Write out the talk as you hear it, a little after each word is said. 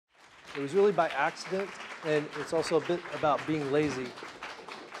It was really by accident, and it's also a bit about being lazy.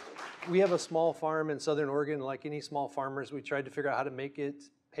 We have a small farm in Southern Oregon. Like any small farmers, we tried to figure out how to make it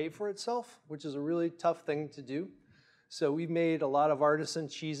pay for itself, which is a really tough thing to do. So we made a lot of artisan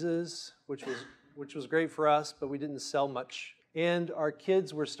cheeses, which was great for us, but we didn't sell much. And our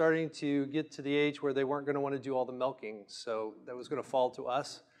kids were starting to get to the age where they weren't going to want to do all the milking, so that was going to fall to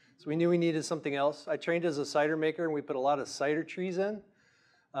us. So we knew we needed something else. I trained as a cider maker, and we put a lot of cider trees in,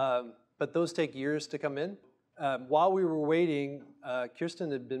 but those take years to come in. While we were waiting,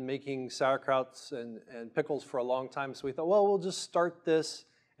 Kirsten had been making sauerkrauts and pickles for a long time, so we thought, well, we'll just start this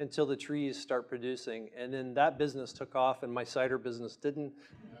until the trees start producing. And then that business took off, and my cider business didn't.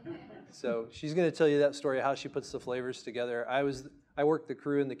 So she's going to tell you that story, how she puts the flavors together. I worked the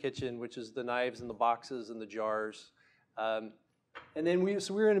crew in the kitchen, which is the knives and the boxes and the jars. And then we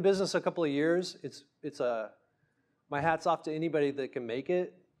were in a business a couple of years. My hat's off to anybody that can make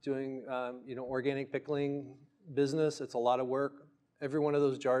it. Doing organic pickling business, it's a lot of work. Every one of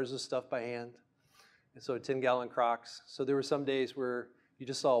those jars is stuffed by hand. And so 10-gallon crocks. So there were some days where you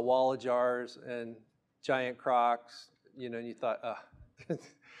just saw a wall of jars and giant crocks, and you thought,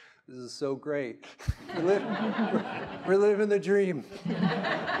 this is so great. We're living the dream.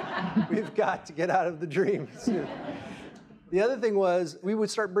 We've got to get out of the dream soon. The other thing was we would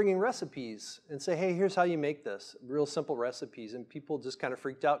start bringing recipes and say, hey, here's how you make this, real simple recipes. And people just kind of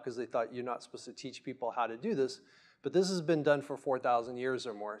freaked out because they thought you're not supposed to teach people how to do this. But this has been done for 4,000 years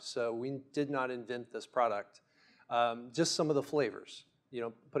or more. So we did not invent this product, just some of the flavors,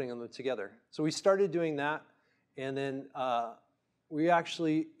 putting them together. So we started doing that. And then we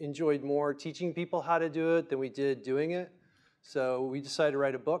actually enjoyed more teaching people how to do it than we did doing it. So we decided to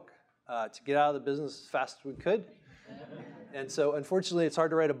write a book to get out of the business as fast as we could. And so, unfortunately, it's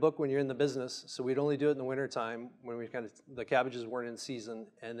hard to write a book when you're in the business. So we'd only do it in the wintertime when the cabbages weren't in season.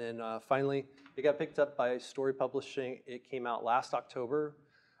 And then finally, it got picked up by Story Publishing. It came out last October.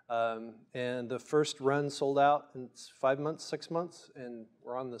 And the first run sold out in 5 months, 6 months. And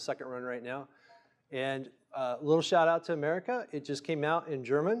we're on the second run right now. And a little shout out to America. It just came out in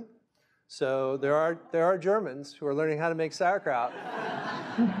German. So there are Germans who are learning how to make sauerkraut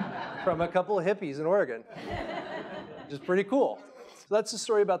from a couple of hippies in Oregon. Which is pretty cool. So that's the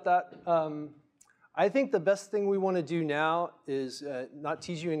story about that. I think the best thing we want to do now is not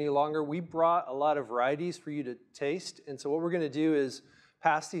tease you any longer. We brought a lot of varieties for you to taste. And so what we're going to do is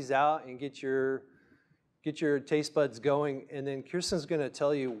pass these out and get your taste buds going. And then Kirsten's going to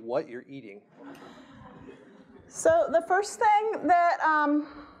tell you what you're eating. So the first thing that I'm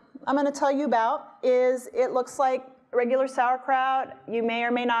going to tell you about is it looks like regular sauerkraut. You may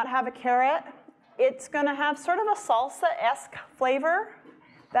or may not have a carrot. It's going to have sort of a salsa-esque flavor.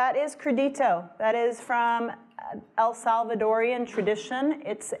 That is crudito. That is from El Salvadorian tradition.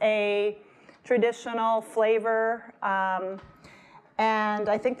 It's a traditional flavor. And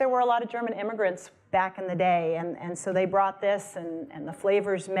I think there were a lot of German immigrants back in the day. And so they brought this, and the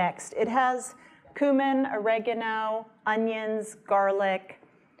flavors mixed. It has cumin, oregano, onions, garlic,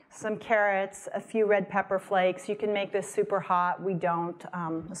 some carrots, a few red pepper flakes. You can make this super hot. We don't,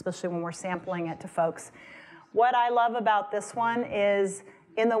 especially when we're sampling it to folks. What I love about this one is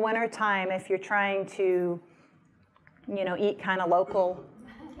in the wintertime, if you're trying to, eat kind of local,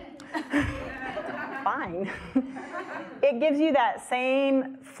 fine. It gives you that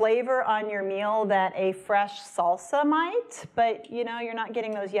same flavor on your meal that a fresh salsa might, but you're not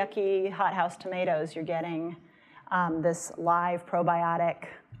getting those yucky hothouse tomatoes. You're getting this live probiotic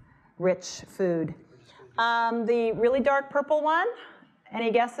rich food. The really dark purple one,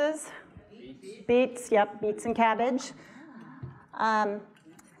 any guesses? Beets, yep, beets and cabbage.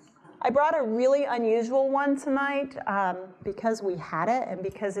 I brought a really unusual one tonight because we had it and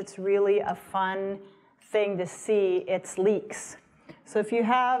because it's really a fun thing to see. It's leeks. So if you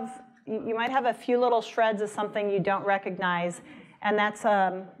might have a few little shreds of something you don't recognize, and that's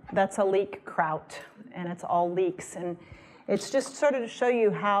a leek kraut, and it's all leeks. And it's just sort of to show you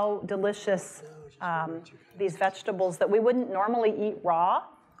how delicious these vegetables that we wouldn't normally eat raw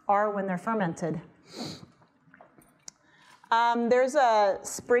are when they're fermented. There's a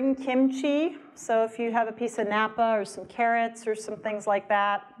spring kimchi. So if you have a piece of napa or some carrots or some things like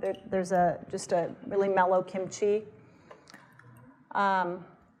that, there's just a really mellow kimchi.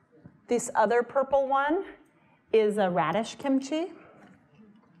 This other purple one is a radish kimchi.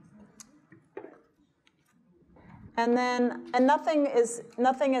 And nothing is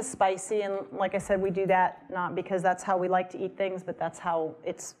spicy, and like I said, we do that not because that's how we like to eat things, but that's how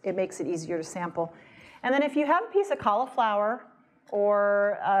it makes it easier to sample. And then if you have a piece of cauliflower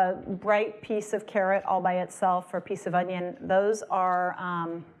or a bright piece of carrot all by itself or a piece of onion, those are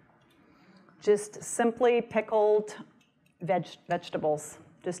just simply pickled vegetables,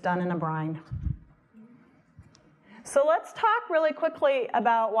 just done in a brine. So let's talk really quickly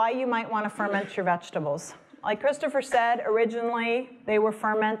about why you might want to ferment your vegetables. Like Christopher said, originally they were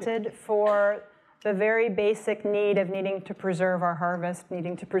fermented for the very basic need of needing to preserve our harvest,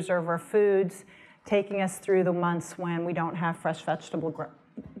 needing to preserve our foods, taking us through the months when we don't have fresh vegetable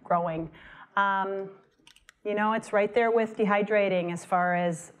growing. You know, it's right there with dehydrating as far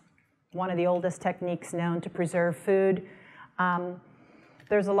as one of the oldest techniques known to preserve food.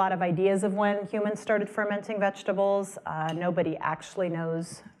 There's a lot of ideas of when humans started fermenting vegetables. Nobody actually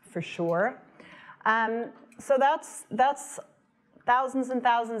knows for sure. So that's thousands and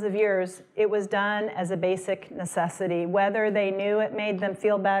thousands of years. It was done as a basic necessity. Whether they knew it made them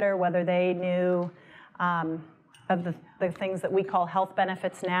feel better, whether they knew of the things that we call health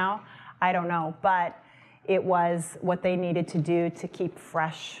benefits now, I don't know. But it was what they needed to do to keep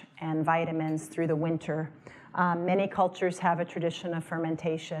fresh and vitamins through the winter. Many cultures have a tradition of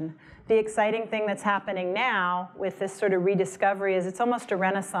fermentation. The exciting thing that's happening now with this sort of rediscovery is it's almost a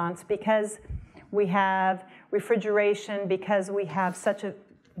renaissance because we have refrigeration, because we have such a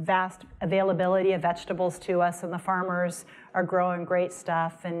vast availability of vegetables to us, and the farmers are growing great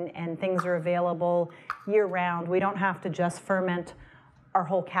stuff, and things are available year-round. We don't have to just ferment our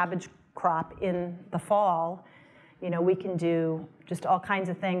whole cabbage crop in the fall. You know, we can do just all kinds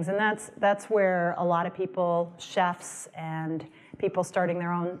of things, and that's where a lot of people, chefs and people starting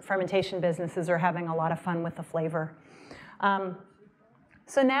their own fermentation businesses, are having a lot of fun with the flavor.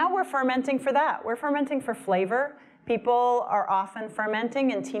 So now we're fermenting for that. We're fermenting for flavor. People are often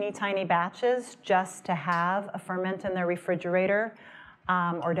fermenting in teeny tiny batches just to have a ferment in their refrigerator,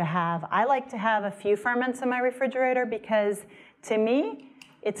 or to have, I like to have a few ferments in my refrigerator because to me,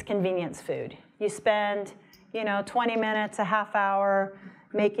 it's convenience food. You spend, you know, 20 minutes, a half hour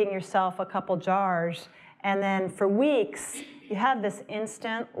making yourself a couple jars, and then for weeks, you have this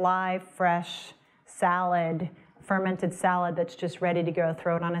instant, live, fresh salad, fermented salad that's just ready to go.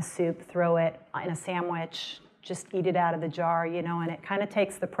 Throw it on a soup, throw it in a sandwich, just eat it out of the jar, you know, and it kind of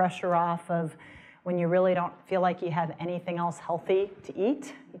takes the pressure off of when you really don't feel like you have anything else healthy to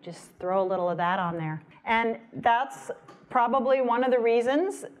eat. You just throw a little of that on there. And that's probably one of the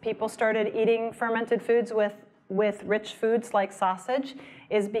reasons people started eating fermented foods with rich foods like sausage,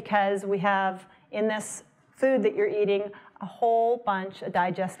 is because we have in this food that you're eating a whole bunch of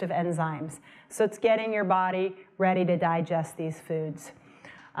digestive enzymes. So it's getting your body ready to digest these foods.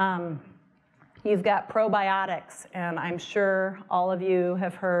 You've got probiotics, and I'm sure all of you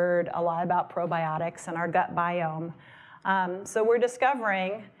have heard a lot about probiotics and our gut biome. So we're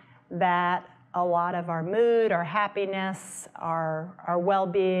discovering that a lot of our mood, our happiness, our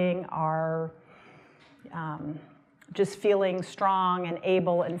well-being, our just feeling strong and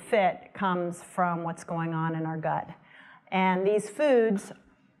able and fit comes from what's going on in our gut. And these foods,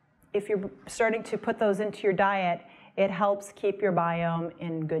 if you're starting to put those into your diet, it helps keep your biome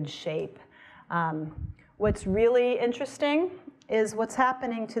in good shape. What's really interesting is what's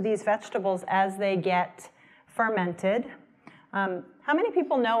happening to these vegetables as they get fermented. How many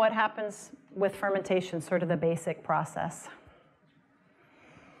people know what happens with fermentation, sort of the basic process?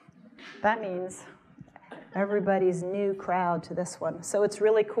 That means everybody's new crowd to this one. So it's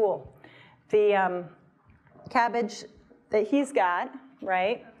really cool. The cabbage that he's got,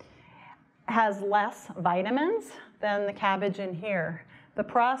 right, has less vitamins than the cabbage in here. The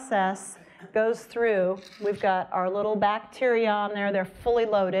process goes through, we've got our little bacteria on there, they're fully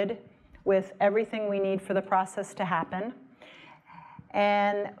loaded with everything we need for the process to happen.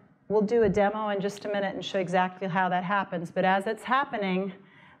 And we'll do a demo in just a minute and show exactly how that happens. But as it's happening,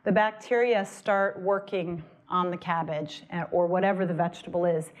 the bacteria start working on the cabbage or whatever the vegetable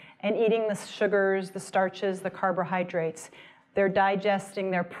is and eating the sugars, the starches, the carbohydrates. They're digesting,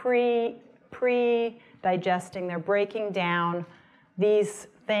 they're pre-digesting, they're breaking down these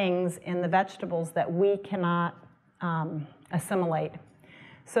things in the vegetables that we cannot assimilate.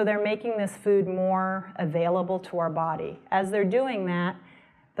 So they're making this food more available to our body. As they're doing that,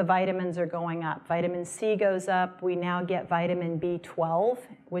 the vitamins are going up. Vitamin C goes up. We now get vitamin B12,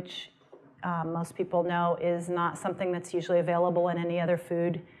 which most people know is not something that's usually available in any other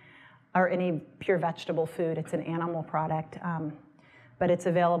food or any pure vegetable food. It's an animal product, but it's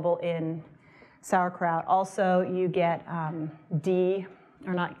available in sauerkraut. Also, you get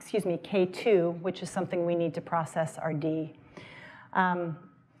K2, which is something we need to process our D.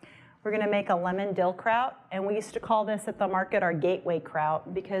 We're going to make a lemon dill kraut, and we used to call this at the market our gateway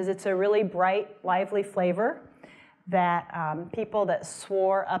kraut because it's a really bright, lively flavor that people that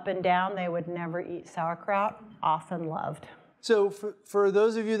swore up and down they would never eat sauerkraut often loved. So for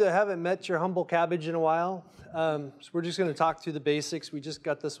those of you that haven't met your humble cabbage in a while, so we're just going to talk through the basics. We just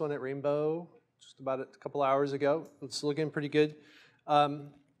got this one at Rainbow just about a couple hours ago. It's looking pretty good.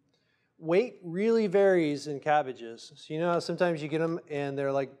 Weight really varies in cabbages. So you know how sometimes you get them and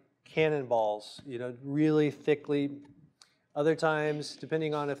they're like cannonballs, you know, really thickly. Other times,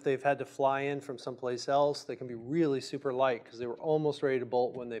 depending on if they've had to fly in from someplace else, they can be really super light because they were almost ready to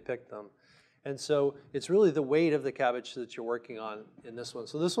bolt when they picked them. And so it's really the weight of the cabbage that you're working on in this one.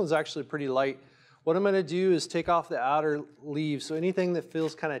 So this one's actually pretty light. What I'm going to do is take off the outer leaves. So anything that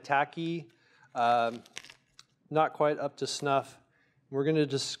feels kind of tacky, not quite up to snuff, we're going to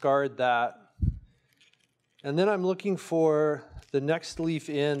discard that. And then I'm looking for the next leaf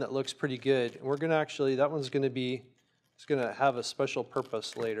in that looks pretty good. And we're going to actually, that one's going to be, it's going to have a special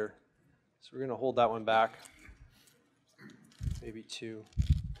purpose later. So we're going to hold that one back, maybe two.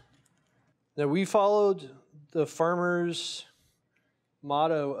 Now, we followed the farmer's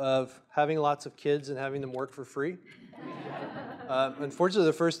motto of having lots of kids and having them work for free. Unfortunately,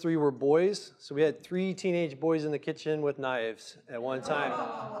 the first three were boys, so we had 3 teenage boys in the kitchen with knives at one time.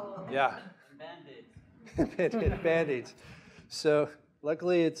 Yeah. Band-Aids. Band-Aids. So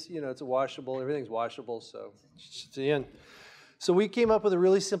luckily, it's, you know, it's a washable, everything's washable, so it's the end. So we came up with a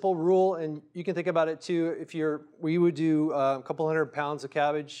really simple rule, and you can think about it too. We would do a couple 100 pounds of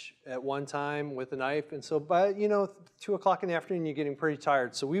cabbage at one time with a knife, and so by, you know, 2 o'clock in the afternoon, you're getting pretty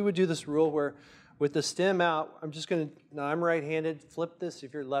tired. So we would do this rule where with the stem out, now I'm right-handed, flip this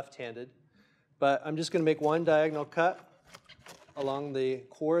if you're left-handed, but I'm just gonna make one diagonal cut along the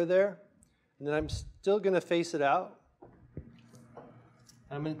core there, and then I'm still gonna face it out.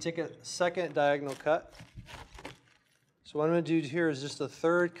 I'm gonna take a second diagonal cut. So what I'm going to do here is just a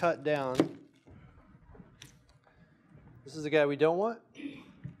third cut down. This is the guy we don't want.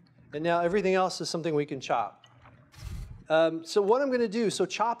 And now everything else is something we can chop. So what I'm going to do, so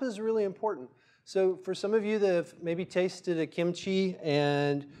chop is really important. So for some of you that have maybe tasted a kimchi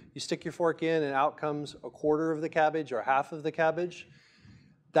and you stick your fork in and out comes a quarter of the cabbage or half of the cabbage,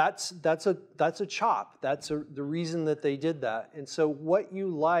 that's a chop. That's the reason that they did that. And so what you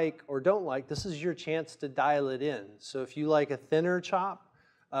like or don't like, this is your chance to dial it in. So if you like a thinner chop,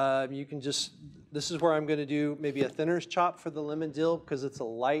 you can just, this is where I'm going to do maybe a thinner chop for the lemon dill because it's a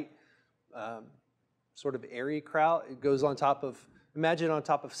light, sort of airy kraut. It goes on top of, imagine on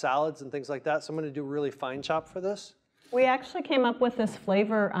top of salads and things like that. So I'm going to do a really fine chop for this. We actually came up with this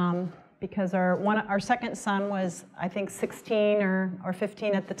flavor because our second son was, I think, 16 or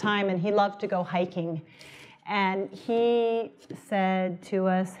 15 at the time, and he loved to go hiking. And he said to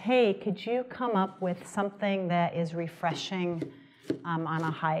us, hey, could you come up with something that is refreshing on a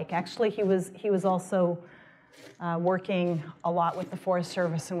hike? Actually, he was also working a lot with the Forest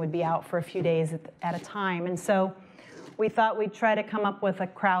Service and would be out for a few days at a time. And so we thought we'd try to come up with a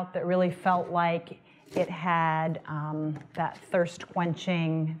kraut that really felt like it had that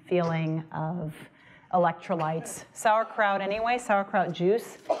thirst-quenching feeling of electrolytes. Sauerkraut anyway, sauerkraut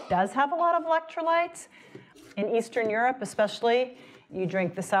juice does have a lot of electrolytes. In Eastern Europe especially, you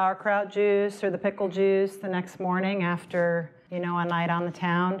drink the sauerkraut juice or the pickle juice the next morning after, you know, a night on the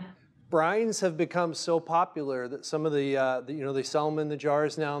town. Brines have become so popular that some of you know, they sell them in the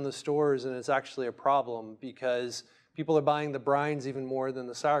jars now in the stores, and it's actually a problem because people are buying the brines even more than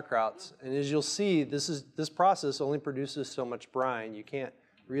the sauerkrauts. And as you'll see, this process only produces so much brine. You can't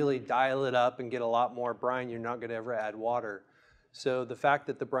really dial it up and get a lot more brine. You're not going to ever add water. So the fact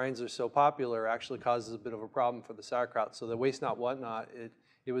that the brines are so popular actually causes a bit of a problem for the sauerkraut. So the Waste Not Want Not,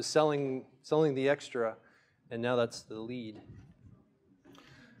 it was selling the extra, and now that's the lead.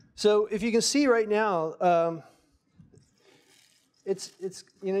 So if you can see right now, it's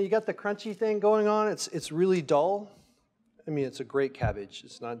you know, you got the crunchy thing going on. It's really dull. I mean, it's a great cabbage.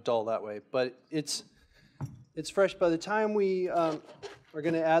 It's not dull that way, but it's fresh. By the time we are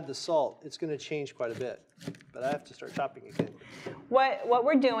going to add the salt, it's going to change quite a bit. But I have to start chopping again. What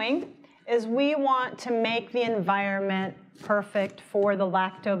we're doing is we want to make the environment perfect for the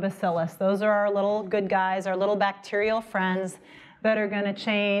lactobacillus. Those are our little good guys, our little bacterial friends that are going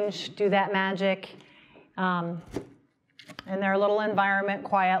to do that magic in their little environment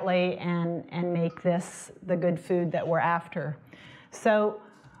quietly and make this the good food that we're after. So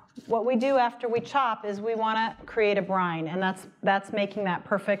what we do after we chop is we want to create a brine, and that's making that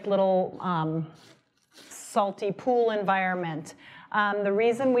perfect little salty pool environment. The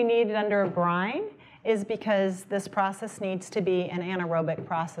reason we need it under a brine is because this process needs to be an anaerobic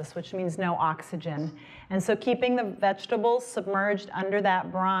process, which means no oxygen. And so keeping the vegetables submerged under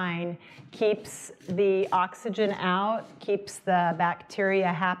that brine keeps the oxygen out, keeps the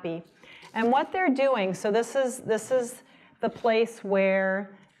bacteria happy. And what they're doing, so this is the place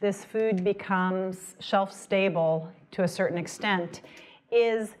where this food becomes shelf stable to a certain extent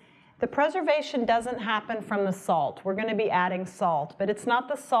is the preservation doesn't happen from the salt. We're going to be adding salt, but it's not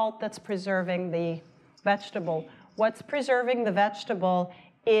the salt that's preserving the vegetable. What's preserving the vegetable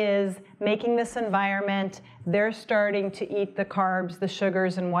is making this environment, they're starting to eat the carbs, the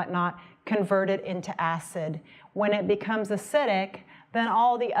sugars and whatnot, convert it into acid. When it becomes acidic, then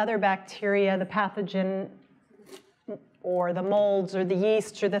all the other bacteria, the pathogen or the molds or the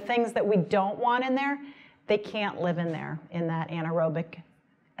yeasts or the things that we don't want in there, they can't live in there in that anaerobic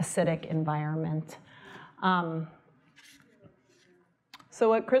acidic environment. So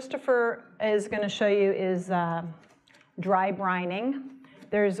what Christopher is going to show you is dry brining.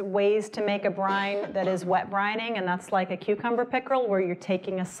 There's ways to make a brine that is wet brining, and that's like a cucumber pickle where you're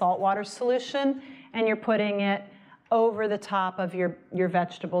taking a saltwater solution and you're putting it over the top of your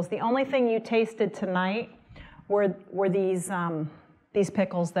vegetables. The only thing you tasted tonight were these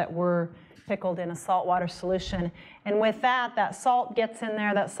pickles that were pickled in a saltwater solution. And with that salt gets in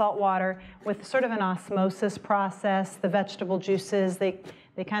there, that salt water, with sort of an osmosis process, the vegetable juices, they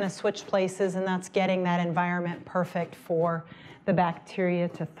kind of switch places, and that's getting that environment perfect for the bacteria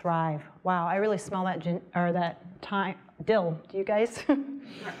to thrive. Wow, I really smell that dill. Do you guys?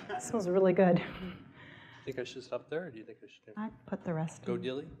 It smells really good. Think I should stop there, or do you think I should I put the rest go in.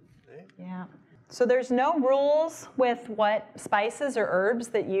 dilly? Hey. Yeah. So there's no rules with what spices or herbs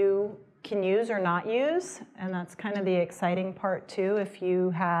that you can use or not use, and that's kind of the exciting part too. If you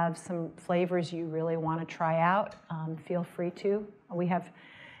have some flavors you really want to try out, feel free to. We have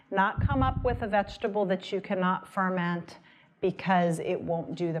not come up with a vegetable that you cannot ferment because it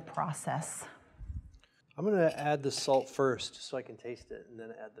won't do the process. I'm going to add the salt first so I can taste it, and then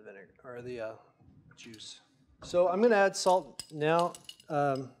add the vinegar or the juice. So I'm going to add salt now.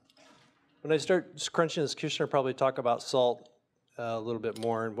 When I start crunching this, Kirshner will probably talk about salt a little bit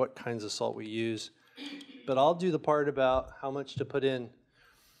more and what kinds of salt we use. But I'll do the part about how much to put in.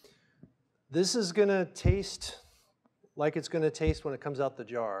 This is going to taste like it's going to taste when it comes out the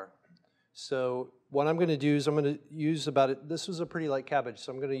jar. So what I'm going to do is I'm going to use this was a pretty light cabbage,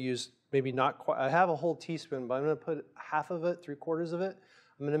 so I'm going to use maybe not quite, I have a whole teaspoon, but I'm going to put half of it, 3/4 of it.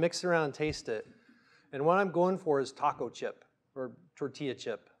 I'm going to mix it around and taste it. And what I'm going for is taco chip or tortilla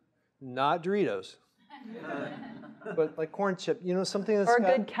chip, not Doritos. But like corn chip, you know, something that's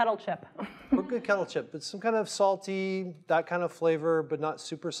good kettle chip. Or good kettle chip. It's some kind of salty, that kind of flavor, but not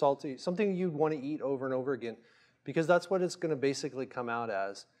super salty. Something you'd want to eat over and over again, because that's what it's going to basically come out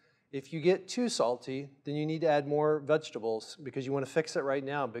as. If you get too salty, then you need to add more vegetables because you want to fix it right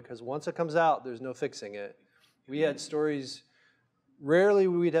now, because once it comes out, there's no fixing it. We had stories, rarely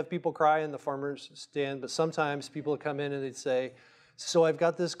we'd have people cry in the farmer's stand, but sometimes people would come in and they'd say, so I've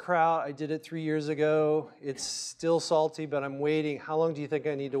got this kraut, I did it 3 years ago, it's still salty, but I'm waiting. How long do you think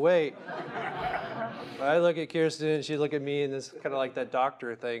I need to wait? I look at Kirsten and she'd look at me, and it's kind of like that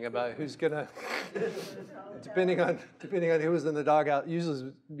doctor thing about who's gonna, depending on who was in the doghouse,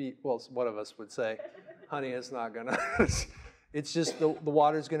 usually be, well, one of us would say, honey, it's not gonna, it's just the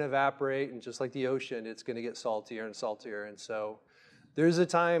water's gonna evaporate, and just like the ocean, it's gonna get saltier and saltier. And so there's a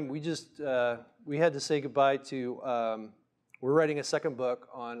time we had to say goodbye to, we're writing a second book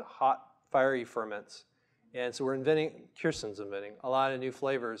on hot, fiery ferments. And so Kirsten's inventing a lot of new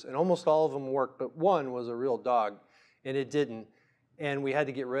flavors, and almost all of them work, but one was a real dog, and it didn't. And we had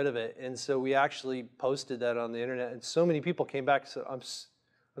to get rid of it. And so we actually posted that on the internet, and so many people came back and said, I'm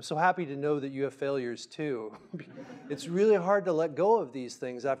so happy to know that you have failures too. It's really hard to let go of these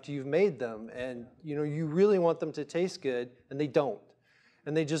things after you've made them, and you know, you really want them to taste good, and they don't.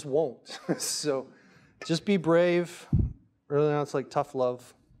 And they just won't. So just be brave. Really now it's like tough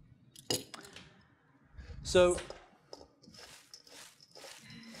love. So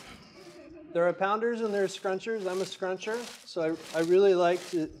there are pounders and there are scrunchers. I'm a scruncher, so I really like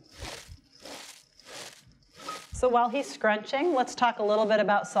to. So while he's scrunching, let's talk a little bit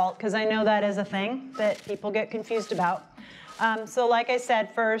about salt, because I know that is a thing that people get confused about. So like I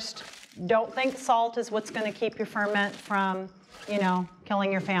said, first, don't think salt is what's going to keep your ferment from, you know,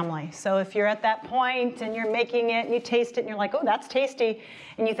 killing your family. So if you're at that point and you're making it and you taste it and you're like, oh, that's tasty,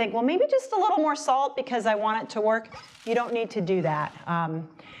 and you think, well, maybe just a little more salt because I want it to work, you don't need to do that.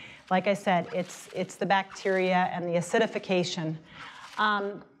 Like I said, it's the bacteria and the acidification.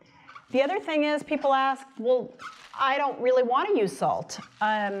 The other thing is people ask, well, I don't really want to use salt.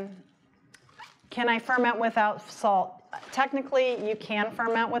 Can I ferment without salt? Technically, you can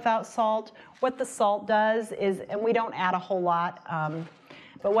ferment without salt. What the salt does is, and we don't add a whole lot,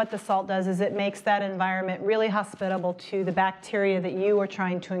 But what the salt does is it makes that environment really hospitable to the bacteria that you are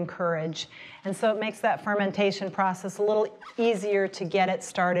trying to encourage. And so it makes that fermentation process a little easier to get it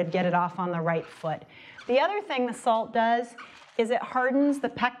started, get it off on the right foot. The other thing the salt does is it hardens the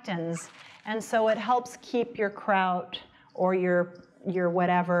pectins. And so it helps keep your kraut or your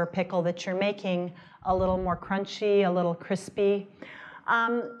whatever pickle that you're making a little more crunchy, a little crispy.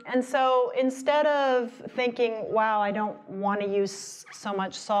 And so instead of thinking, wow, I don't want to use so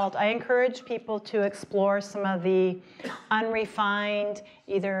much salt, I encourage people to explore some of the unrefined,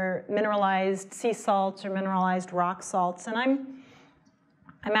 either mineralized sea salts or mineralized rock salts. And I'm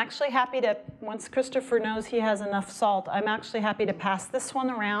actually happy to, once Christopher knows he has enough salt, I'm actually happy to pass this one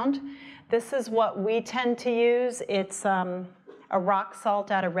around. This is what we tend to use. It's a rock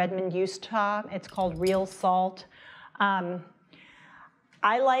salt out of Redmond, Utah. It's called real salt.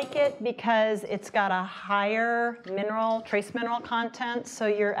 I like it because it's got a higher trace mineral content, so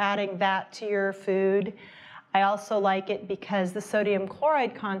you're adding that to your food. I also like it because the sodium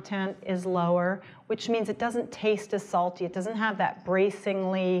chloride content is lower, which means it doesn't taste as salty. It doesn't have that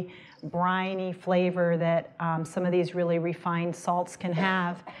bracingly, briny flavor that some of these really refined salts can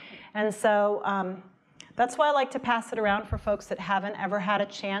have. And so that's why I like to pass it around for folks that haven't ever had a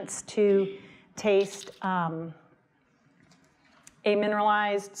chance to taste a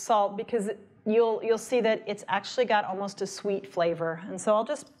mineralized salt, because you'll see that it's actually got almost a sweet flavor. And so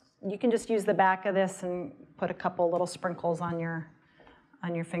you can just use the back of this and put a couple little sprinkles on your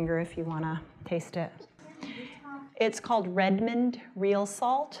finger if you want to taste it. It's called Redmond Real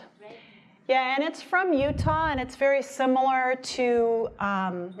Salt. Yeah, and it's from Utah, and it's very similar to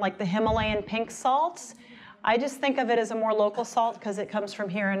like the Himalayan pink salts. I just think of it as a more local salt because it comes from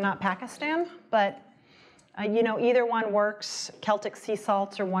here and not Pakistan, but you know, either one works. Celtic sea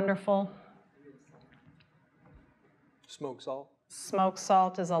salts are wonderful. Smoked salt? Smoked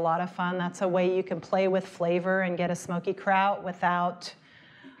salt is a lot of fun. That's a way you can play with flavor and get a smoky kraut without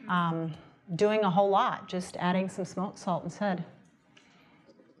doing a whole lot, just adding some smoked salt instead.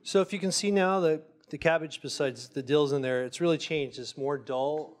 So if you can see now that the cabbage, besides the dill's in there, it's really changed. It's more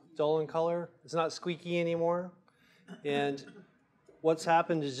dull in color. It's not squeaky anymore. And what's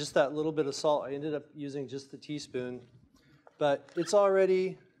happened is just that little bit of salt. I ended up using just the teaspoon, but it's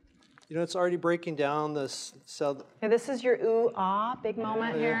already, you know, it's already breaking down this cell. Okay, this is your ooh-ah big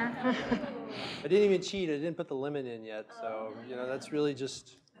moment here. I didn't even cheat. I didn't put the lemon in yet. So, you know, that's really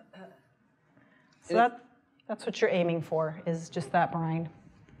just. So that's what you're aiming for, is just that brine.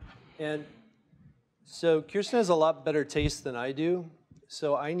 And so Kirsten has a lot better taste than I do.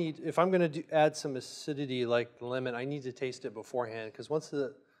 So if I'm going to add some acidity like the lemon, I need to taste it beforehand, because once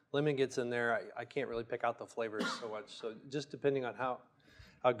the lemon gets in there, I can't really pick out the flavors so much. So just depending on how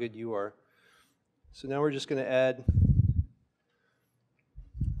good you are. So now we're just going to add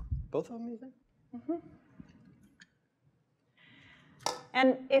both of them, you think? Mm-hmm.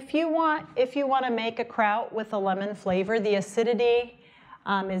 And if you want to make a kraut with a lemon flavor, the acidity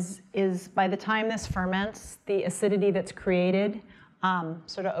is by the time this ferments, the acidity that's created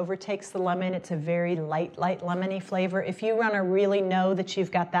sort of overtakes the lemon. It's a very light lemony flavor. If you want to really know that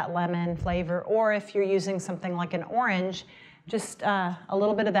you've got that lemon flavor, or if you're using something like an orange, just a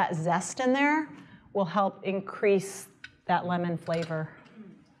little bit of that zest in there will help increase that lemon flavor.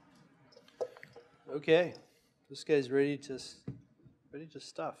 Okay, this guy's ready to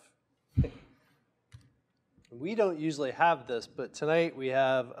stuff. We don't usually have this, but tonight we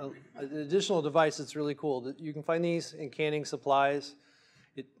have an additional device that's really cool. You can find these in canning supplies.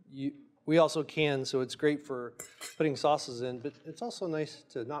 We also can, so it's great for putting sauces in, but it's also nice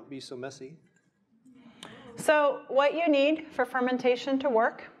to not be so messy. So what you need for fermentation to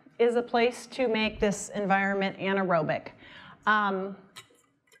work is a place to make this environment anaerobic.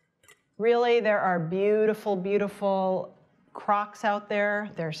 Really, there are beautiful, beautiful crocks out there.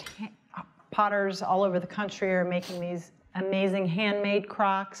 There's potters all over the country are making these amazing handmade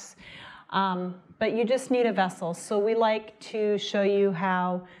crocks, but you just need a vessel. So we like to show you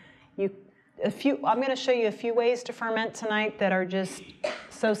how I'm going to show you a few ways to ferment tonight that are just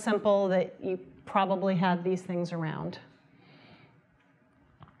so simple that you probably have these things around.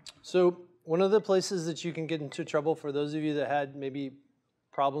 So one of the places that you can get into trouble, for those of you that had maybe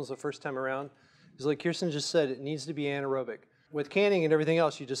problems the first time around, is like Kirsten just said, it needs to be anaerobic. With canning and everything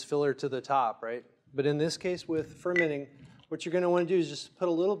else, you just fill her to the top, right? But in this case, with fermenting, what you're going to want to do is just put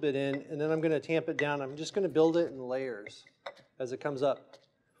a little bit in, and then I'm going to tamp it down. I'm just going to build it in layers as it comes up.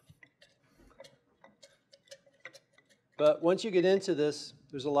 But once you get into this,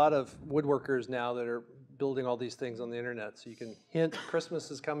 there's a lot of woodworkers now that are building all these things on the internet. So you can hint, Christmas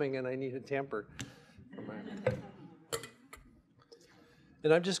is coming and I need a tamper.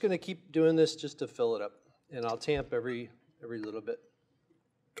 And I'm just going to keep doing this just to fill it up. And I'll tamp every little bit.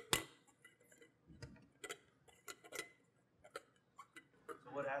 So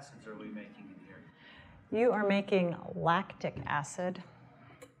what acids are we making in here? You are making lactic acid.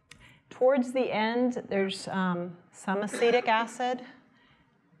 Towards the end, there's some acetic acid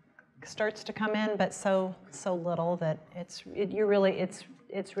starts to come in, but so little that it's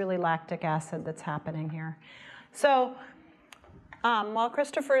really lactic acid that's happening here. So while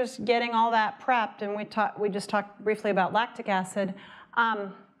Christopher's getting all that prepped, and we just talked briefly about lactic acid,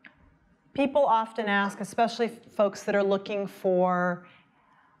 people often ask, especially folks that are looking for,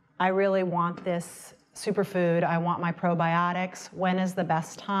 I really want this superfood, I want my probiotics, when is the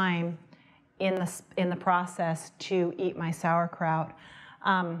best time in the process to eat my sauerkraut?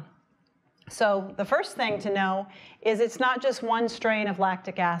 So the first thing to know is it's not just one strain of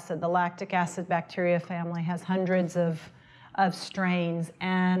lactic acid. The lactic acid bacteria family has hundreds of strains.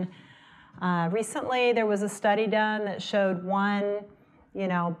 And recently there was a study done that showed one,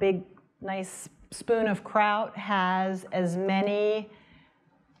 big, nice spoon of kraut has as many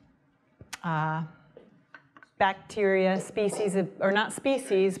bacteria species, or not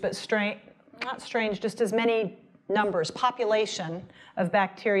species, but not strains, just as many numbers, population of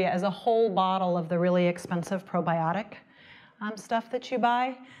bacteria as a whole bottle of the really expensive probiotic stuff that you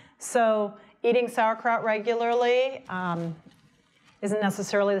buy. So eating sauerkraut regularly isn't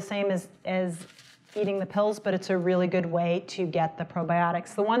necessarily the same as eating the pills, but it's a really good way to get the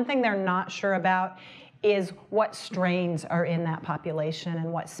probiotics. The one thing they're not sure about is what strains are in that population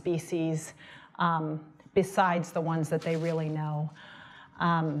and what species besides the ones that they really know.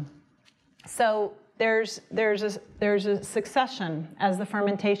 So there's a succession as the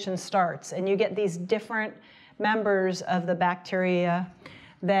fermentation starts, and you get these different members of the bacteria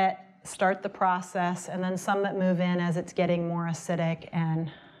that start the process, and then some that move in as it's getting more acidic,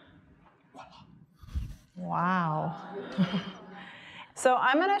 and wow. So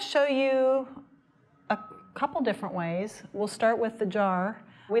I'm going to show you a couple different ways. We'll start with the jar.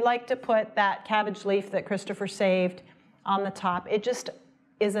 We like to put that cabbage leaf that Christopher saved on the top. It just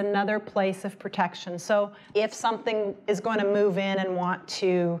is another place of protection. So if something is going to move in and want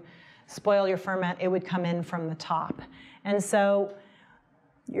to spoil your ferment, it would come in from the top. And so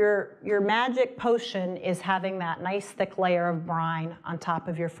your magic potion is having that nice thick layer of brine on top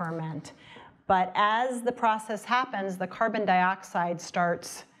of your ferment. But as the process happens, the carbon dioxide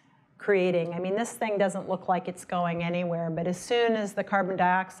starts creating. I mean, this thing doesn't look like it's going anywhere, but as soon as the carbon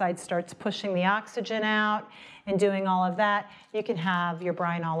dioxide starts pushing the oxygen out and doing all of that, you can have your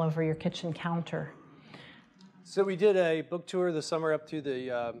brine all over your kitchen counter. So we did a book tour this summer up to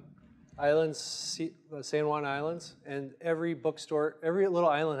the islands, San Juan Islands, and every bookstore, every little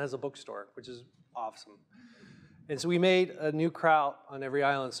island has a bookstore, which is awesome. And so we made a new kraut on every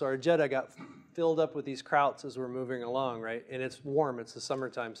island. So our Jetta got filled up with these krauts as we're moving along, right? And it's warm, it's the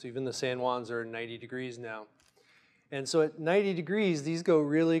summertime, so even the San Juans are 90 degrees now. And so at 90 degrees, these go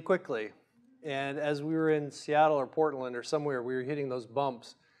really quickly. And as we were in Seattle or Portland or somewhere, we were hitting those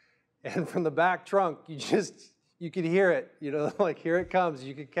bumps. And from the back trunk, you could hear it, like here it comes,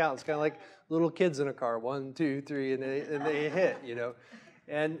 you could count. It's kind of like little kids in a car, 1, 2, 3, and they hit,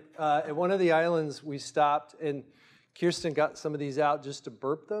 And at one of the islands, we stopped, and Kirsten got some of these out just to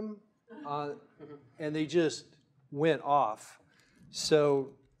burp them. And they just went off. So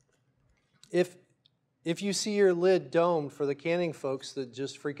if you see your lid domed, for the canning folks that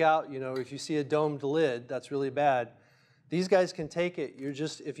just freak out, if you see a domed lid, that's really bad. These guys can take it.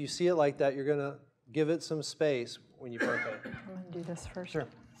 If you see it like that, you're gonna give it some space when you burp it. I'm gonna do this first. Sure.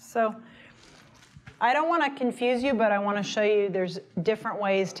 So I don't want to confuse you, but I want to show you there's different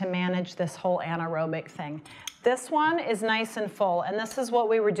ways to manage this whole anaerobic thing. This one is nice and full, and this is what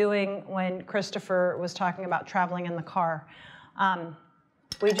we were doing when Christopher was talking about traveling in the car.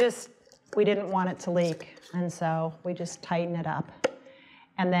 We didn't want it to leak, and so we just tighten it up.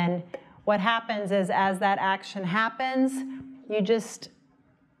 And then what happens is, as that action happens,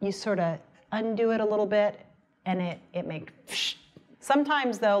 you sort of undo it a little bit, and it makes.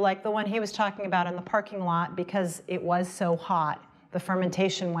 Sometimes though, like the one he was talking about in the parking lot, because it was so hot, the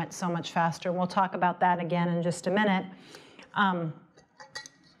fermentation went so much faster. We'll talk about that again in just a minute.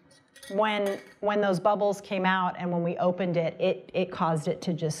 When those bubbles came out and when we opened it, it caused it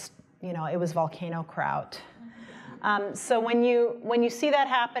to just, it was volcano kraut. So when you see that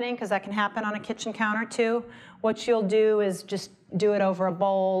happening, because that can happen on a kitchen counter too, what you'll do is just do it over a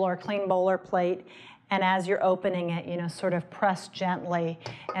bowl or clean bowl or plate, and as you're opening it, sort of press gently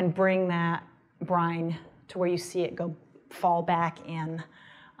and bring that brine to where you see it fall back in.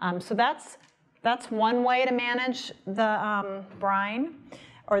 So that's That's one way to manage the brine,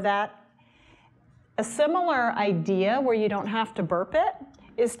 or that. A similar idea where you don't have to burp it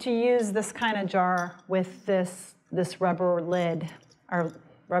is to use this kind of jar with this rubber lid or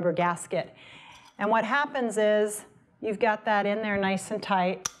rubber gasket. And what happens is you've got that in there nice and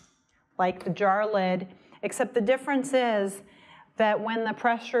tight, like the jar lid, except the difference is that when the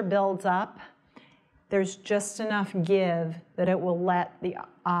pressure builds up, there's just enough give that it will let the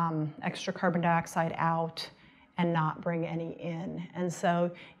extra carbon dioxide out and not bring any in. And so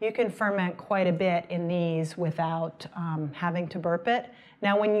you can ferment quite a bit in these without having to burp it.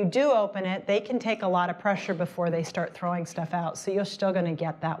 Now when you do open it, they can take a lot of pressure before they start throwing stuff out, so you're still gonna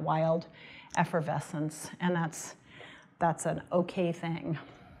get that wild effervescence, and that's an okay thing.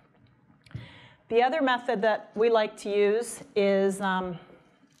 The other method that we like to use is a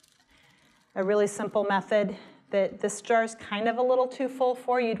really simple method that this jar is kind of a little too full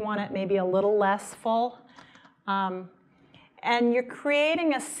for. You'd want it maybe a little less full. And you're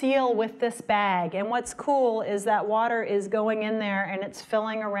creating a seal with this bag. And what's cool is that water is going in there and it's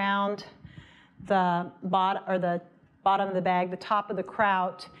filling around the bottom of the bag, the top of the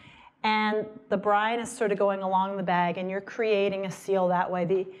kraut. And the brine is sort of going along the bag, and you're creating a seal that way.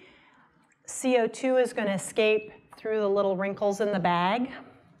 The CO2 is going to escape through the little wrinkles in the bag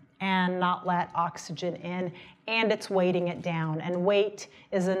and not let oxygen in, and it's weighting it down. And weight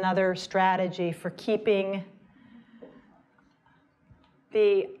is another strategy for keeping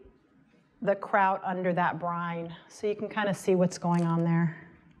the kraut under that brine. So you can kind of see what's going on there.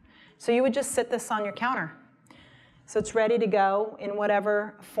 So you would just sit this on your counter. So it's ready to go in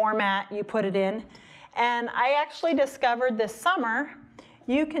whatever format you put it in. And I actually discovered this summer,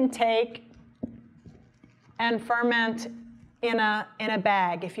 you can take and ferment in a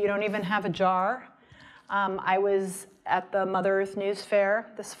bag if you don't even have a jar. I was at the Mother Earth News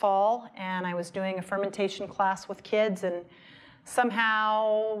Fair this fall, and I was doing a fermentation class with kids, and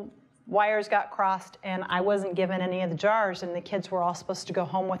somehow wires got crossed and I wasn't given any of the jars, and the kids were all supposed to go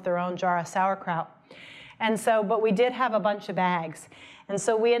home with their own jar of sauerkraut. And so, but we did have a bunch of bags. And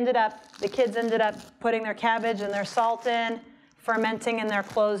so the kids ended up putting their cabbage and their salt in, fermenting in their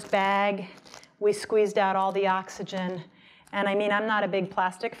closed bag. We squeezed out all the oxygen. And I mean, I'm not a big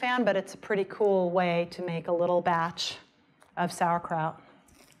plastic fan, but it's a pretty cool way to make a little batch of sauerkraut.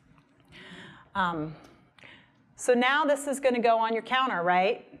 So now this is going to go on your counter,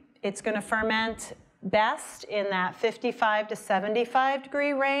 right? It's going to ferment best in that 55 to 75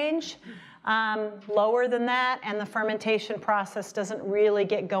 degree range. Lower than that, and the fermentation process doesn't really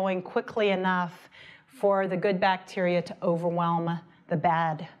get going quickly enough for the good bacteria to overwhelm the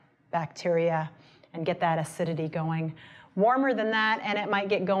bad bacteria and get that acidity going. Warmer than that, and it might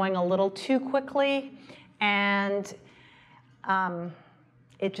get going a little too quickly, and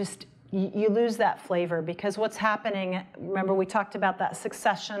you lose that flavor, because what's happening, remember we talked about that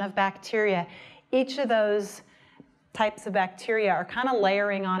succession of bacteria. Each of those types of bacteria are kind of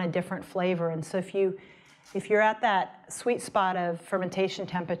layering on a different flavor. And so if you're at that sweet spot of fermentation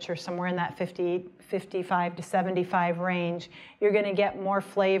temperature, somewhere in that 55 to 75 range, you're going to get more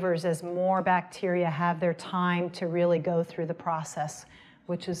flavors as more bacteria have their time to really go through the process,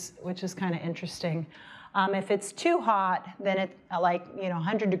 which is kind of interesting. If it's too hot, then it,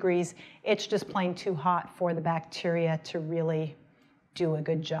 100 degrees, it's just plain too hot for the bacteria to really do a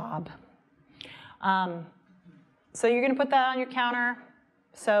good job. So you're going to put that on your counter.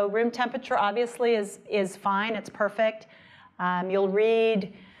 So room temperature obviously is fine. It's perfect. You'll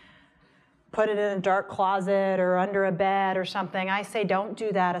read, put it in a dark closet or under a bed or something. I say don't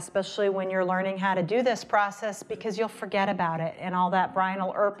do that, especially when you're learning how to do this process, because you'll forget about it, and all that brine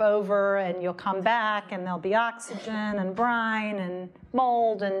will erp over, and you'll come back and there'll be oxygen and brine and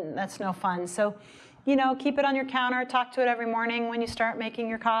mold, and that's no fun. So, keep it on your counter. Talk to it every morning when you start making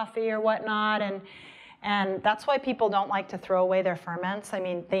your coffee or whatnot, and that's why people don't like to throw away their ferments. I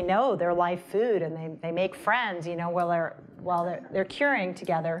mean, they know they're live food, and they make friends, while they're curing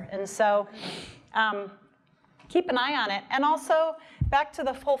together. And so keep an eye on it. And also, back to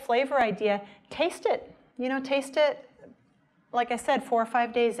the full flavor idea, taste it. Taste it, like I said, 4 or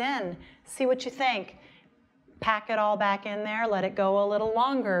 5 days in. See what you think. Pack it all back in there, let it go a little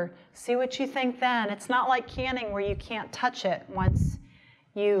longer. See what you think then. It's not like canning where you can't touch it once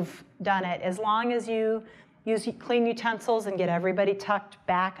you've done it. As long as you use clean utensils and get everybody tucked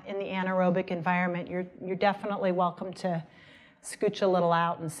back in the anaerobic environment, you're definitely welcome to scooch a little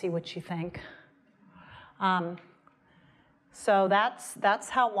out and see what you think. So that's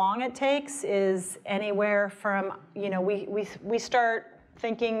how long it takes, is anywhere from, we start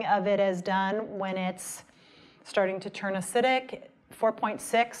thinking of it as done when it's starting to turn acidic.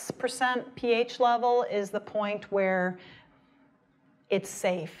 4.6% pH level is the point where it's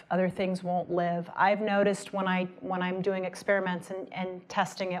safe. Other things won't live. I've noticed when I'm doing experiments and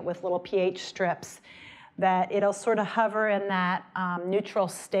testing it with little pH strips that it'll sort of hover in that neutral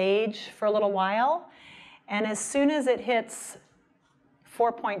stage for a little while. And as soon as it hits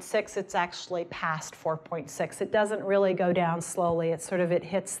 4.6, it's actually past 4.6. It doesn't really go down slowly. It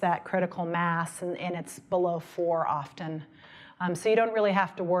hits that critical mass, and it's below 4 often. So you don't really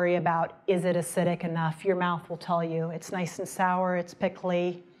have to worry about, is it acidic enough? Your mouth will tell you. It's nice and sour, it's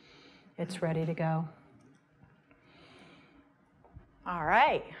pickly, it's ready to go. All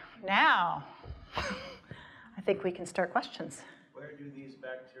right, now, I think we can start questions. Where do these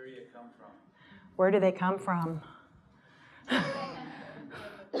bacteria come from? Where do they come from?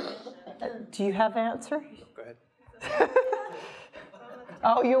 Do you have an answer? Go ahead.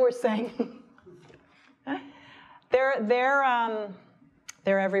 Oh, you were saying.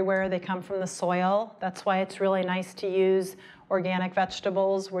 They're everywhere. They come from the soil. That's why it's really nice to use organic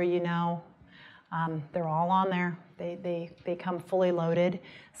vegetables where you know they're all on there. They come fully loaded.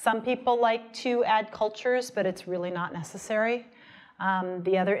 Some people like to add cultures, but it's really not necessary.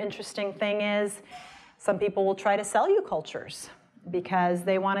 The other interesting thing is some people will try to sell you cultures because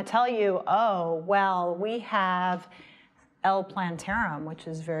they want to tell you, oh, well, we have L. plantarum, which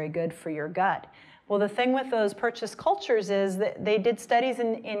is very good for your gut. Well, the thing with those purchased cultures is that they did studies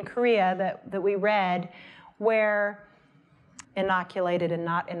in Korea that we read where inoculated and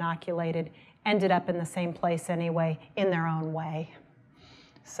not inoculated ended up in the same place anyway, in their own way.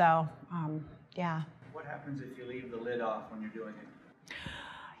 So, yeah. What happens if you leave the lid off when you're doing it?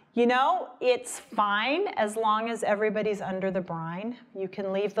 You know, it's fine as long as everybody's under the brine. You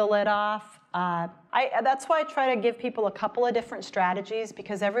can leave the lid off. That's why I try to give people a couple of different strategies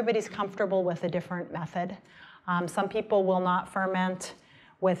because everybody's comfortable with a different method. Some people will not ferment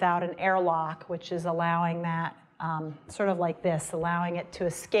without an airlock, which is allowing that, sort of like this, allowing it to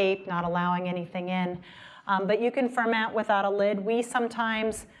escape, not allowing anything in. But you can ferment without a lid. We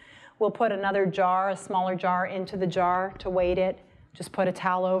sometimes will put another jar, a smaller jar, into the jar to weight it. Just put a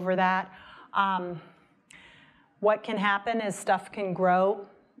towel over that. What can happen is stuff can grow,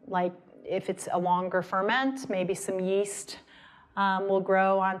 like if it's a longer ferment, maybe some yeast will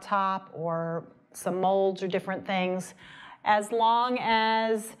grow on top or some molds or different things. As long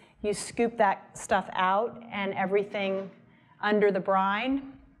as you scoop that stuff out and everything under the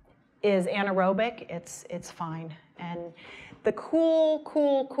brine is anaerobic, it's fine. And the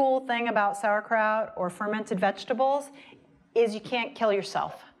cool thing about sauerkraut or fermented vegetables is you can't kill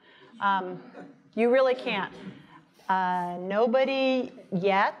yourself. You really can't. Nobody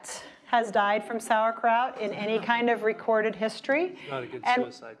yet has died from sauerkraut in any kind of recorded history. Not a good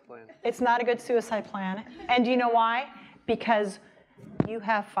suicide plan. It's not a good suicide plan. And do you know why? Because you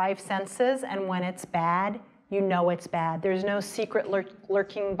have 5 senses, and when it's bad, you know it's bad. There's no secret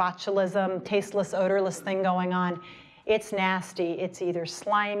lurking botulism, tasteless, odorless thing going on. It's nasty. It's either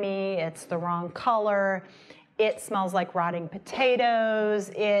slimy, it's the wrong color, it smells like rotting potatoes.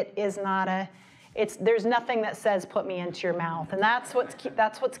 It is not there's nothing that says put me into your mouth, and that's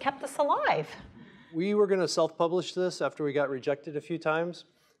what's kept us alive. We were going to self-publish this after we got rejected a few times.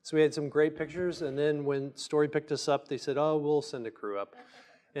 So we had some great pictures, and then when Story picked us up, they said, oh, we'll send a crew up.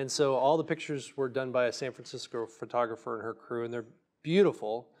 And so all the pictures were done by a San Francisco photographer and her crew, and they're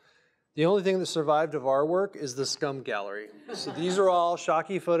beautiful. The only thing that survived of our work is the scum gallery. So these are all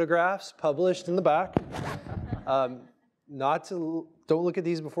Shockey photographs published in the back. Don't look at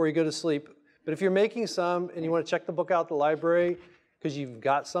these before you go to sleep. But if you're making some and you want to check the book out at the library because you've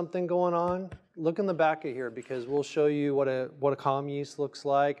got something going on, look in the back of here because we'll show you what a calm yeast looks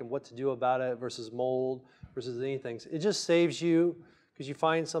like and what to do about it versus mold versus anything. It just saves you because you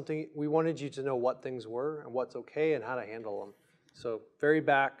find something. We wanted you to know what things were and what's okay and how to handle them. So very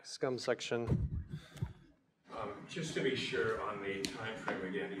back, scum section. Just to be sure on the time frame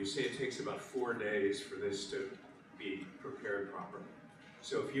again, you say it takes about 4 days for this to be prepared properly.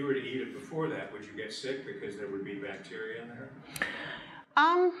 So if you were to eat it before that, would you get sick because there would be bacteria in there?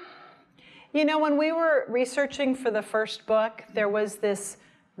 You know, when we were researching for the first book, there was this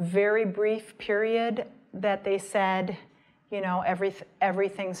very brief period that they said, you know,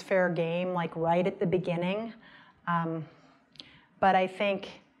 everything's fair game, like right at the beginning. But I think,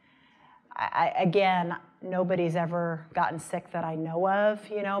 again, nobody's ever gotten sick that I know of,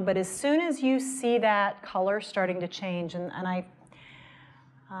 you know, but as soon as you see that color starting to change, and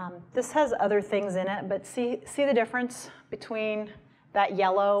this has other things in it, but see the difference between that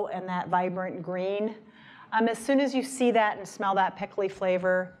yellow and that vibrant green? As soon as you see that and smell that pickly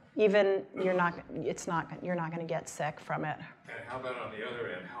flavor, even you're not going to get sick from it. And how about on the other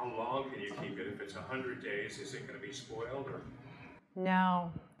end? How long can you keep it? If it's 100 days, is it going to be spoiled? Or?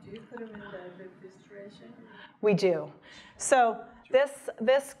 No. Do you put them in the refrigeration? We do. So this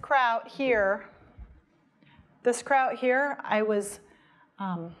kraut here, I was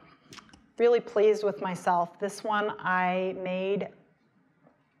really pleased with myself. This one I made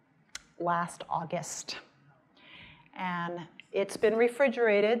last August. And it's been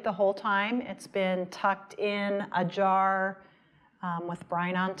refrigerated the whole time. It's been tucked in a jar with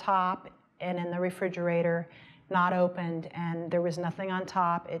brine on top and in the refrigerator, not opened, and there was nothing on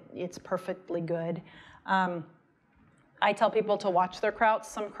top. It's perfectly good. I tell people to watch their krauts.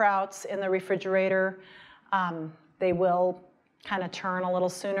 Some krauts in the refrigerator, they will kind of turn a little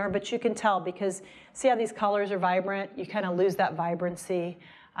sooner, but you can tell because see how these colors are vibrant? You kind of lose that vibrancy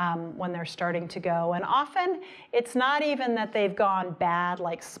when they're starting to go. And often it's not even that they've gone bad,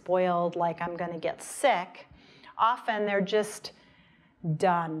 like spoiled, like I'm going to get sick. Often they're just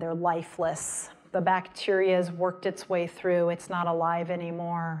done. They're lifeless. The bacteria has worked its way through. It's not alive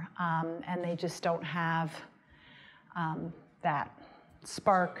anymore, and they just don't have that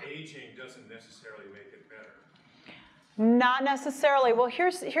spark. So aging doesn't necessarily make it better. Not necessarily. Well,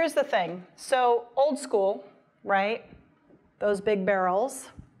 here's the thing. So old school, right? Those big barrels,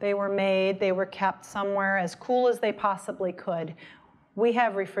 they were kept somewhere as cool as they possibly could. We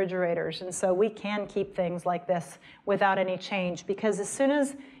have refrigerators, and so we can keep things like this without any change, because as soon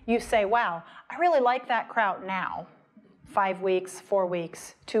as you say, wow, I really like that kraut now, 5 weeks, 4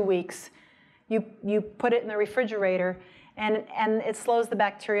 weeks, 2 weeks, you put it in the refrigerator, and it slows the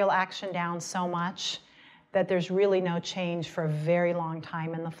bacterial action down so much that there's really no change for a very long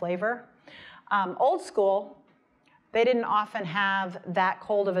time in the flavor. Old school, they didn't often have that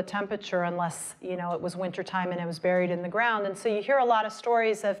cold of a temperature unless, you know, it was wintertime and it was buried in the ground. And so you hear a lot of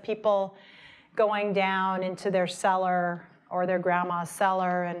stories of people going down into their cellar or their grandma's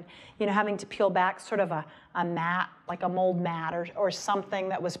cellar and, you know, having to peel back sort of a mat, like a mold mat or something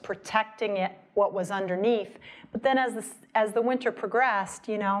that was protecting it, what was underneath. But then as the winter progressed,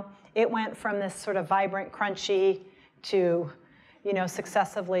 you know, it went from this sort of vibrant, crunchy to, you know,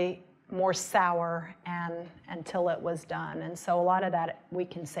 successively more sour and until it was done. And so a lot of that we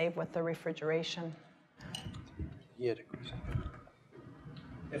can save with the refrigeration. Yeah.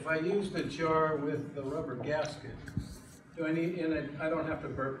 If I use the jar with the rubber gasket, do I need, and I don't have to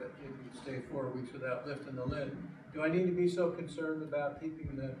burp it, it can stay 4 weeks without lifting the lid. Do I need to be so concerned about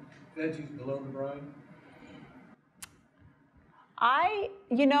keeping the veggies below the brine?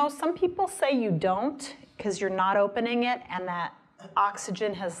 You know, some people say you don't because you're not opening it and that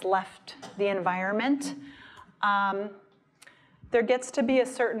oxygen has left the environment. There gets to be a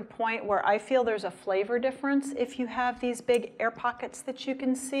certain point where I feel there's a flavor difference if you have these big air pockets that you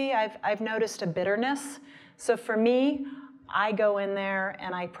can see. I've noticed a bitterness. So for me, I go in there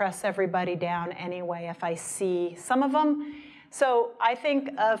and I press everybody down anyway if I see some of them. So I think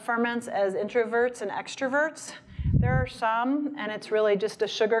of ferments as introverts and extroverts. There are some, and it's really just a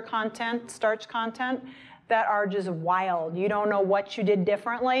sugar content, starch content, that are just wild. You don't know what you did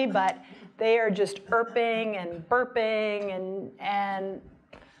differently, but they are just erping and burping and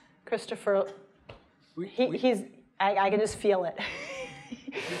Christopher, I can just feel it.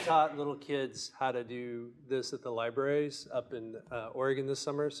 We taught little kids how to do this at the libraries up in Oregon this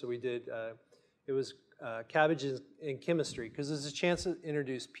summer. So we did, it was cabbages in chemistry, because there's a chance to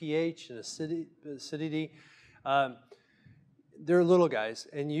introduce pH and acidity. They're little guys,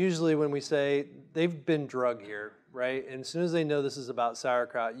 and usually when we say they've been drugged here, right? And as soon as they know this is about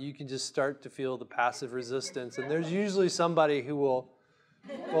sauerkraut, you can just start to feel the passive resistance. And there's usually somebody who will,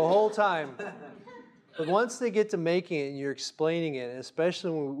 the whole time, but once they get to making it and you're explaining it, and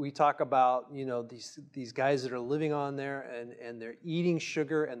especially when we talk about, you know, these guys that are living on there and they're eating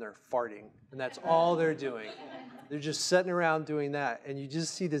sugar and they're farting, and that's all they're doing. They're just sitting around doing that, and you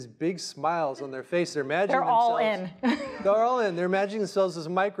just see these big smiles on their face. They're imagining all themselves. in. They're all in. They're imagining themselves as a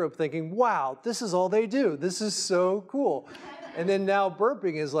microbe, thinking, "Wow, this is all they do. This is so cool." And then now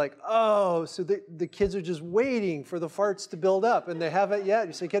burping is like, oh, so the kids are just waiting for the farts to build up, and they haven't yet.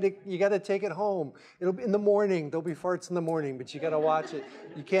 You say, you got to take it home. It'll be in the morning. There'll be farts in the morning, but you got to watch it.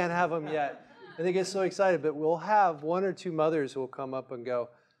 You can't have them yet. And they get so excited. But we'll have 1 or 2 mothers who will come up and go,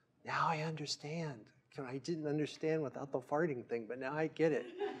 "Now I understand. I didn't understand without the farting thing, but now I get it."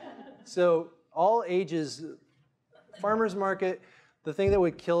 So all ages, farmers market, the thing that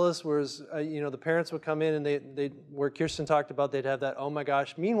would kill us was, you know, the parents would come in and they where Kirsten talked about, they'd have that, oh my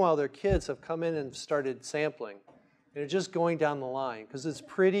gosh. Meanwhile, their kids have come in and started sampling. And they're just going down the line because it's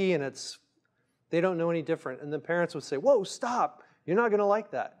pretty and they don't know any different. And the parents would say, whoa, stop. You're not going to like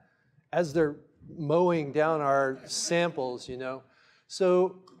that. as they're mowing down our samples, you know.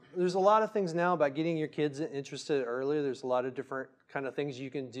 So there's a lot of things now about getting your kids interested earlier. There's a lot of different kind of things you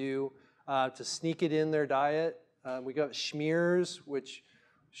can do to sneak it in their diet. We got schmears, which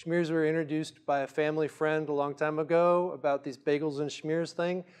schmears were introduced by a family friend a long time ago about these bagels and schmears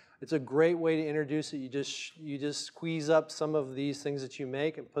thing. It's a great way to introduce it. You just squeeze up some of these things that you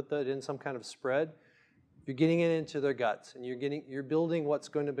make and put that in some kind of spread. You're getting it into their guts, and you're building what's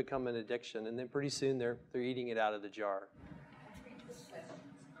going to become an addiction, and then pretty soon they're eating it out of the jar.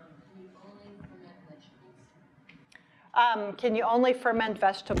 Can you only ferment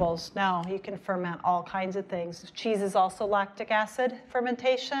vegetables? No, you can ferment all kinds of things. Cheese is also lactic acid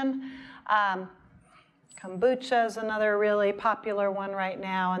fermentation. Kombucha is another really popular one right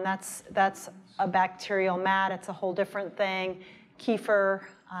now, and that's a bacterial mat. It's a whole different thing. Kefir,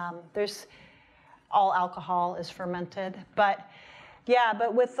 all alcohol is fermented. But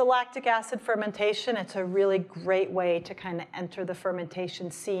with the lactic acid fermentation, it's a really great way to kind of enter the fermentation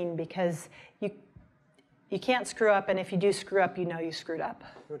scene because you can't screw up, and if you do screw up, you know you screwed up.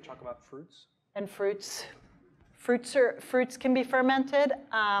 You want to talk about fruits? And fruits can be fermented.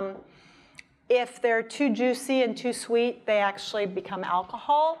 If they're too juicy and too sweet, they actually become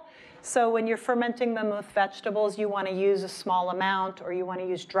alcohol. So when you're fermenting them with vegetables, you want to use a small amount, or you want to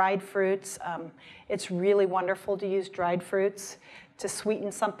use dried fruits. It's really wonderful to use dried fruits to sweeten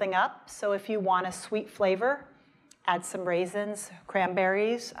something up. So if you want a sweet flavor, add some raisins,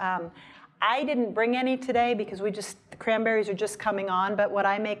 cranberries. I didn't bring any today because the cranberries are just coming on, but what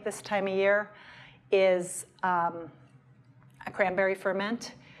I make this time of year is a cranberry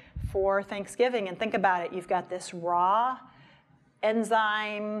ferment for Thanksgiving. And think about it, you've got this raw,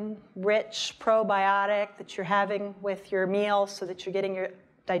 enzyme-rich probiotic that you're having with your meal so that you're getting your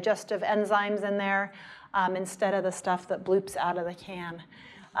digestive enzymes in there instead of the stuff that bloops out of the can.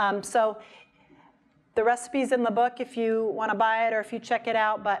 So the recipe's in the book if you want to buy it or if you check it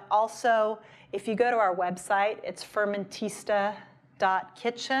out, but also if you go to our website, it's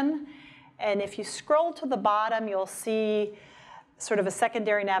fermentista.kitchen, and if you scroll to the bottom, you'll see sort of a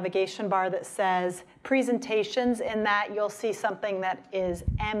secondary navigation bar that says presentations. In that, you'll see something that is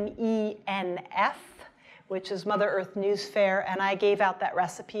MENF, which is Mother Earth News Fair, and I gave out that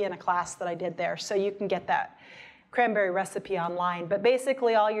recipe in a class that I did there, so you can get that cranberry recipe online. But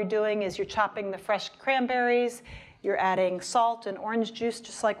basically all you're doing is you're chopping the fresh cranberries, you're adding salt and orange juice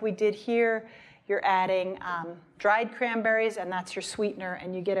just like we did here, you're adding dried cranberries, and that's your sweetener,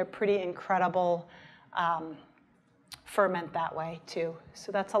 and you get a pretty incredible ferment that way too.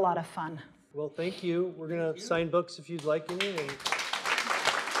 So that's a lot of fun. Well, thank you. We're going to sign books if you'd like any. And